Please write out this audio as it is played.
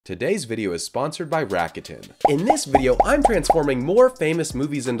Today's video is sponsored by Rakuten. In this video, I'm transforming more famous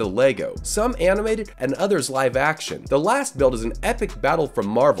movies into Lego, some animated and others live action. The last build is an epic battle from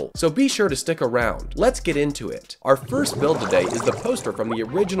Marvel, so be sure to stick around. Let's get into it. Our first build today is the poster from the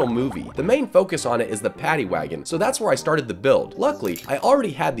original movie. The main focus on it is the paddy wagon, so that's where I started the build. Luckily, I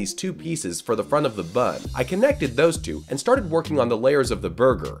already had these two pieces for the front of the bun. I connected those two and started working on the layers of the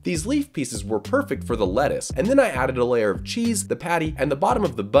burger. These leaf pieces were perfect for the lettuce, and then I added a layer of cheese, the patty, and the bottom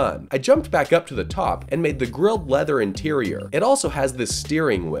of the bun. I jumped back up to the top and made the grilled leather interior. It also has this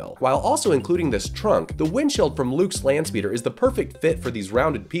steering wheel. While also including this trunk, the windshield from Luke's Landspeeder is the perfect fit for these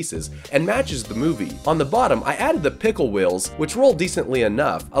rounded pieces and matches the movie. On the bottom, I added the pickle wheels, which roll decently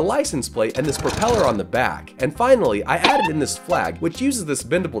enough, a license plate, and this propeller on the back. And finally, I added in this flag, which uses this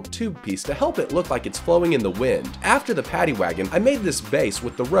bendable tube piece to help it look like it's flowing in the wind. After the paddy wagon, I made this base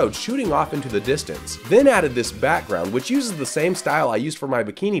with the road shooting off into the distance. Then added this background, which uses the same style I used for my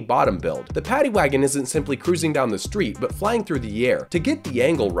bikini bottom build. The paddy wagon isn't simply cruising down the street, but flying through the air. To get the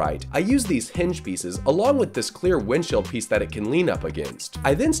angle right, I used these hinge pieces along with this clear windshield piece that it can lean up against.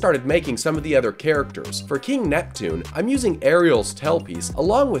 I then started making some of the other characters. For King Neptune, I'm using Ariel's tailpiece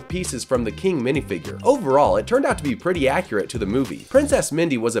along with pieces from the King minifigure. Overall, it turned out to be pretty accurate to the movie. Princess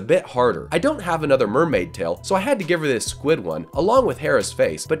Mindy was a bit harder. I don't have another mermaid tail, so I had to give her this squid one, along with Hera's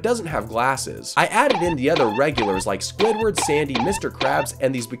face, but doesn't have glasses. I added in the other regulars like Squidward, Sandy, Mr. Krabs,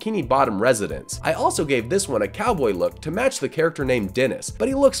 and these Bikini Bottom residents. I also gave this one a cowboy look to match the character named Dennis, but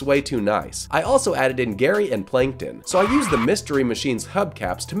he looks way too nice. I also added in Gary and Plankton, so I used the Mystery Machine's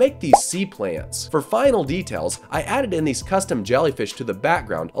hubcaps to make these sea plants. For final details, I added in these custom jellyfish to the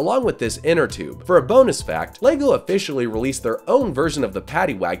background along with this inner tube. For a bonus fact, LEGO officially released their own version of the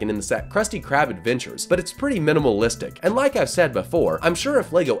paddy wagon in the set Krusty Krab Adventures, but it's pretty minimalistic. And like I've said before, I'm sure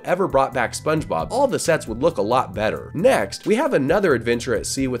if LEGO ever brought back SpongeBob, all the sets would look a lot better. Next, we have another adventure at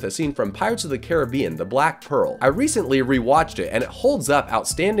sea with a scene from Pirates of the Caribbean, The Black Pearl. I recently rewatched it and it holds up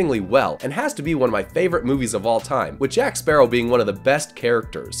outstandingly well and has to be one of my favorite movies of all time, with Jack Sparrow being one of the best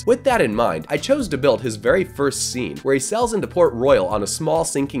characters. With that in mind, I chose to build his very first scene, where he sails into Port Royal on a small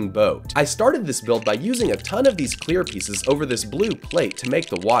sinking boat. I started this build by using a ton of these clear pieces over this blue plate to make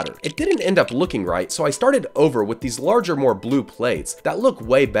the water. It didn't end up looking right, so I started over with these larger, more blue plates that look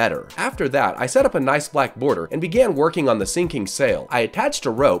way better. After that, I set up a nice black border and began working on the sinking sail. I attached a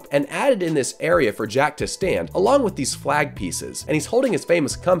rope and added in this area for Jack to stand, along with these flag pieces, and he's holding his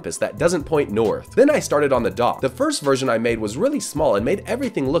famous compass that doesn't point north. Then I started on the dock. The first version I made was really small and made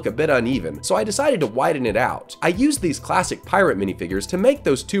everything look a bit uneven, so I decided to widen it out. I used these classic pirate minifigures to make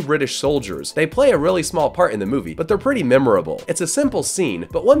those two British soldiers. They play a really small part in the movie, but they're pretty memorable. It's a simple scene,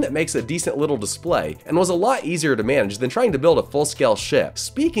 but one that makes a decent little display, and was a lot easier to manage than trying to build a full-scale ship.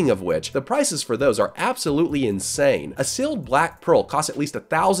 Speaking of which, the prices for those are absolutely insane. A sealed black pearl costs at least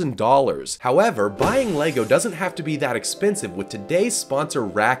 $1,000. However, buying LEGO doesn't have to be that expensive with today's sponsor,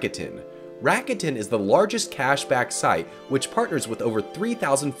 Rakuten. Rakuten is the largest cashback site, which partners with over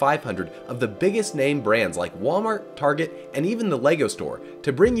 3,500 of the biggest name brands like Walmart, Target, and even the LEGO store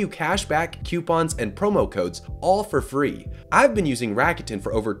to bring you cashback, coupons, and promo codes all for free. I've been using Rakuten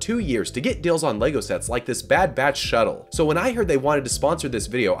for over 2 years to get deals on LEGO sets like this Bad Batch shuttle. So when I heard they wanted to sponsor this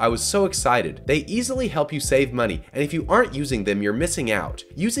video, I was so excited. They easily help you save money, and if you aren't using them, you're missing out.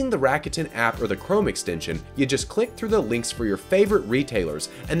 Using the Rakuten app or the Chrome extension, you just click through the links for your favorite retailers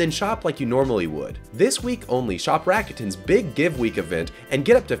and then shop like you normally would. This week only, shop Rakuten's Big Give Week event and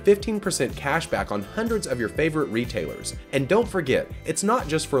get up to 15% cash back on hundreds of your favorite retailers. And don't forget, it's not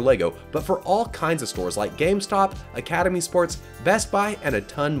just for LEGO, but for all kinds of stores like GameStop, Academy Sports, Best Buy, and a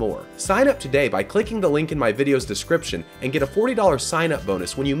ton more. Sign up today by clicking the link in my video's description and get a $40 sign-up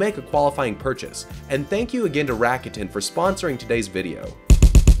bonus when you make a qualifying purchase. And thank you again to Rakuten for sponsoring today's video.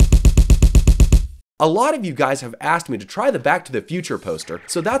 A lot of you guys have asked me to try the Back to the Future poster,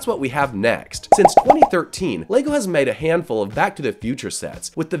 so that's what we have next. Since 2013, LEGO has made a handful of Back to the Future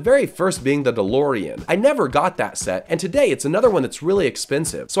sets, with the very first being the DeLorean. I never got that set, and today it's another one that's really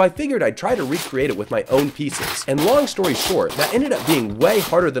expensive, so I figured I'd try to recreate it with my own pieces. And long story short, that ended up being way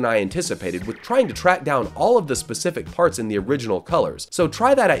harder than I anticipated with trying to track down all of the specific parts in the original colors, so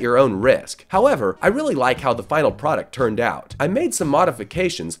try that at your own risk. However, I really like how the final product turned out. I made some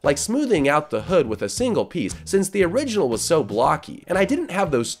modifications, like smoothing out the hood with a single piece since the original was so blocky, and I didn't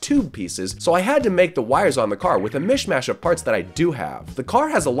have those tube pieces, so I had to make the wires on the car with a mishmash of parts that I do have. The car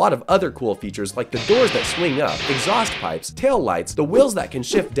has a lot of other cool features like the doors that swing up, exhaust pipes, tail lights, the wheels that can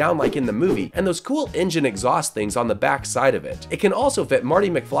shift down like in the movie, and those cool engine exhaust things on the back side of it. It can also fit Marty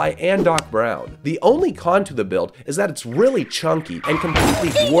McFly and Doc Brown. The only con to the build is that it's really chunky and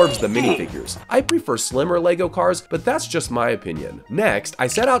completely dwarfs the minifigures. I prefer slimmer Lego cars, but that's just my opinion. Next, I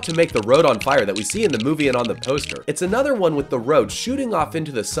set out to make the road on fire that we see in the movie and on the poster. It's another one with the road shooting off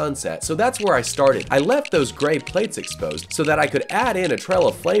into the sunset, so that's where I started. I left those gray plates exposed so that I could add in a trail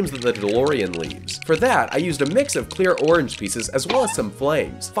of flames that the DeLorean leaves. For that, I used a mix of clear orange pieces as well as some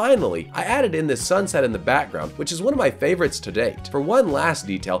flames. Finally, I added in this sunset in the background, which is one of my favorites to date. For one last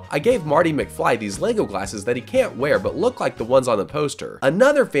detail, I gave Marty McFly these Lego glasses that he can't wear but look like the ones on the poster.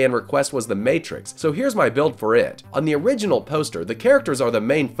 Another fan request was the Matrix, so here's my build for it. On the original poster, the characters are the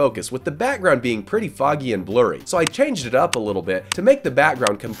main focus, with the background being pretty foggy and blurry, so I changed it up a little bit to make the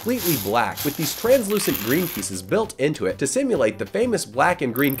background completely black with these translucent green pieces built into it to simulate the famous black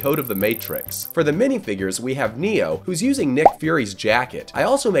and green code of the Matrix. For the minifigures, we have Neo, who's using Nick Fury's jacket. I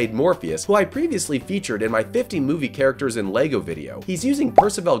also made Morpheus, who I previously featured in my 50 movie characters in Lego video. He's using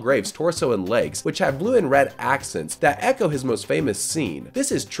Percival Graves' torso and legs, which have blue and red accents that echo his most famous scene.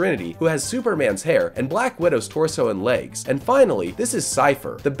 This is Trinity, who has Superman's hair, and Black Widow's torso and legs. And finally, this is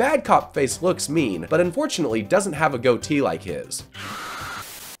Cypher. The bad cop face looks mean, but unfortunately doesn't have a goatee like his.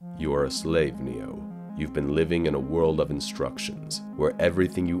 You are a slave, Neo. You've been living in a world of instructions, where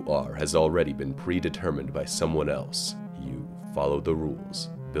everything you are has already been predetermined by someone else. You follow the rules,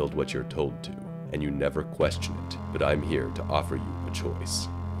 build what you're told to, and you never question it. But I'm here to offer you a choice.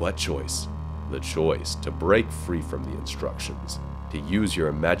 What choice? The choice to break free from the instructions, to use your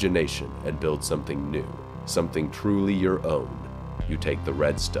imagination and build something new, something truly your own. You take the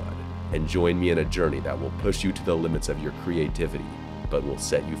red stud and join me in a journey that will push you to the limits of your creativity, but will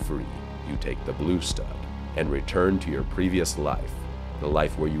set you free. You take the blue stud and return to your previous life, the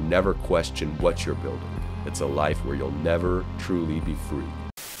life where you never question what you're building. It's a life where you'll never truly be free.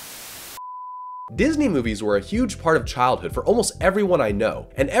 Disney movies were a huge part of childhood for almost everyone I know,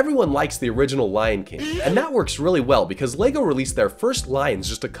 and everyone likes the original Lion King. And that works really well because Lego released their first lions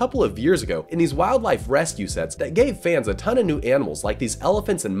just a couple of years ago in these wildlife rescue sets that gave fans a ton of new animals like these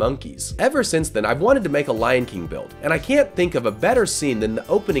elephants and monkeys. Ever since then, I've wanted to make a Lion King build, and I can't think of a better scene than the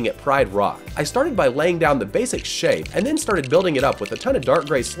opening at Pride Rock. I started by laying down the basic shape and then started building it up with a ton of dark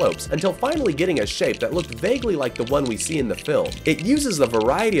gray slopes until finally getting a shape that looked vaguely like the one we see in the film. It uses a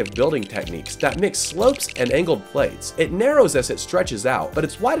variety of building techniques that mix slopes and angled plates. It narrows as it stretches out, but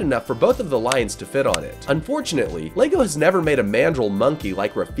it's wide enough for both of the lions to fit on it. Unfortunately, Lego has never made a mandrill monkey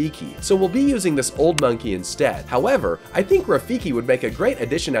like Rafiki, so we'll be using this old monkey instead. However, I think Rafiki would make a great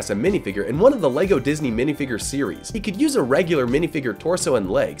addition as a minifigure in one of the Lego Disney minifigure series. He could use a regular minifigure torso and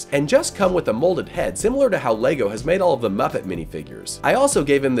legs, and just come with a molded head similar to how Lego has made all of the Muppet minifigures. I also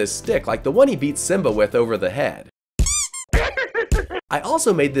gave him this stick like the one he beat Simba with over the head. I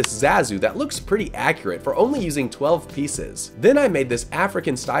also made this Zazu that looks pretty accurate for only using 12 pieces. Then I made this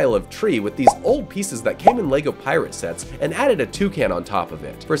African style of tree with these old pieces that came in Lego Pirate sets and added a toucan on top of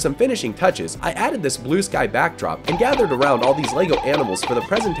it. For some finishing touches, I added this blue sky backdrop and gathered around all these Lego animals for the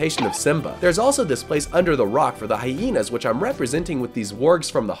presentation of Simba. There's also this place under the rock for the hyenas, which I'm representing with these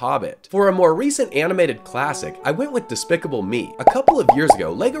wargs from The Hobbit. For a more recent animated classic, I went with Despicable Me. A couple of years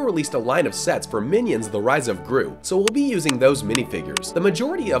ago, Lego released a line of sets for Minions: The Rise of Gru, so we'll be using those minifigures. The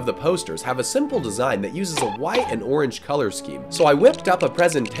majority of the posters have a simple design that uses a white and orange color scheme, so I whipped up a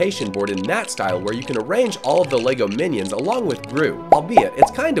presentation board in that style where you can arrange all of the Lego Minions along with Gru. Albeit, it's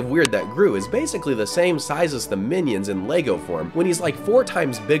kind of weird that Gru is basically the same size as the Minions in Lego form when he's like 4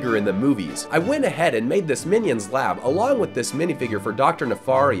 times bigger in the movies. I went ahead and made this Minions lab along with this minifigure for Dr.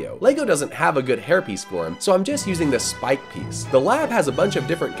 Nefario. Lego doesn't have a good hairpiece for him, so I'm just using this spike piece. The lab has a bunch of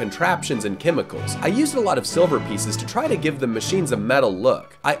different contraptions and chemicals. I used a lot of silver pieces to try to give the machines a metal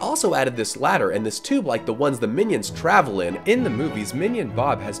look. I also added this ladder and this tube like the ones the Minions travel in. In the movies, Minion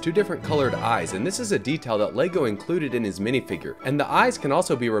Bob has 2 different colored eyes, and this is a detail that Lego included in his minifigure, and the eyes can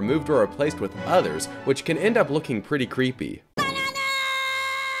also be removed or replaced with others, which can end up looking pretty creepy.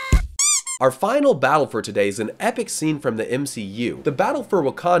 Our final battle for today is an epic scene from the MCU, the battle for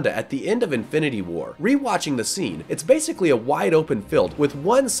Wakanda at the end of Infinity War. Rewatching the scene, it's basically a wide open field with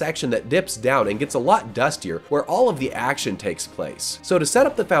one section that dips down and gets a lot dustier where all of the action takes place. So to set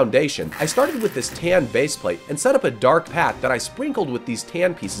up the foundation, I started with this tan base plate and set up a dark path that I sprinkled with these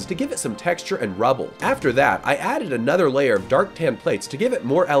tan pieces to give it some texture and rubble. After that, I added another layer of dark tan plates to give it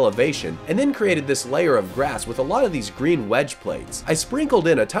more elevation, and then created this layer of grass with a lot of these green wedge plates. I sprinkled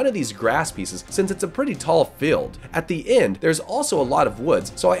in a ton of these grass grass pieces since it's a pretty tall field. At the end, there's also a lot of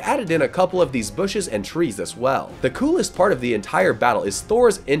woods, so I added in a couple of these bushes and trees as well. The coolest part of the entire battle is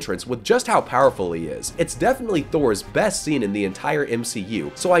Thor's entrance with just how powerful he is. It's definitely Thor's best scene in the entire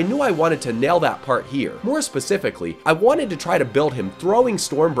MCU, so I knew I wanted to nail that part here. More specifically, I wanted to try to build him throwing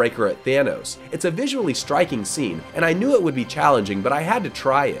Stormbreaker at Thanos. It's a visually striking scene, and I knew it would be challenging, but I had to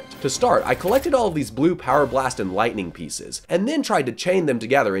try it. To start, I collected all of these blue Power Blast and Lightning pieces, and then tried to chain them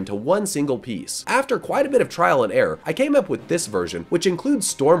together into one single piece. After quite a bit of trial and error, I came up with this version, which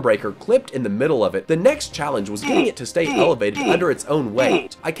includes Stormbreaker clipped in the middle of it. The next challenge was getting it to stay elevated under its own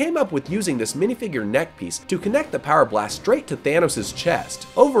weight. I came up with using this minifigure neck piece to connect the Power Blast straight to Thanos' chest.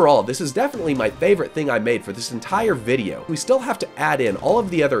 Overall, this is definitely my favorite thing I made for this entire video. We still have to add in all of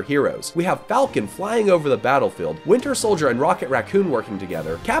the other heroes. We have Falcon flying over the battlefield, Winter Soldier and Rocket Raccoon working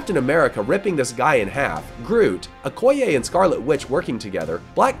together, Captain America ripping this guy in half, Groot, Okoye and Scarlet Witch working together,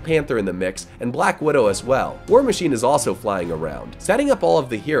 Black Panther in the mix, and Black Widow as well. War Machine is also flying around. Setting up all of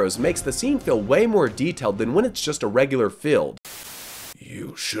the heroes makes the scene feel way more detailed than when it's just a regular field.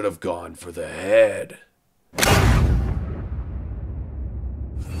 You should have gone for the head.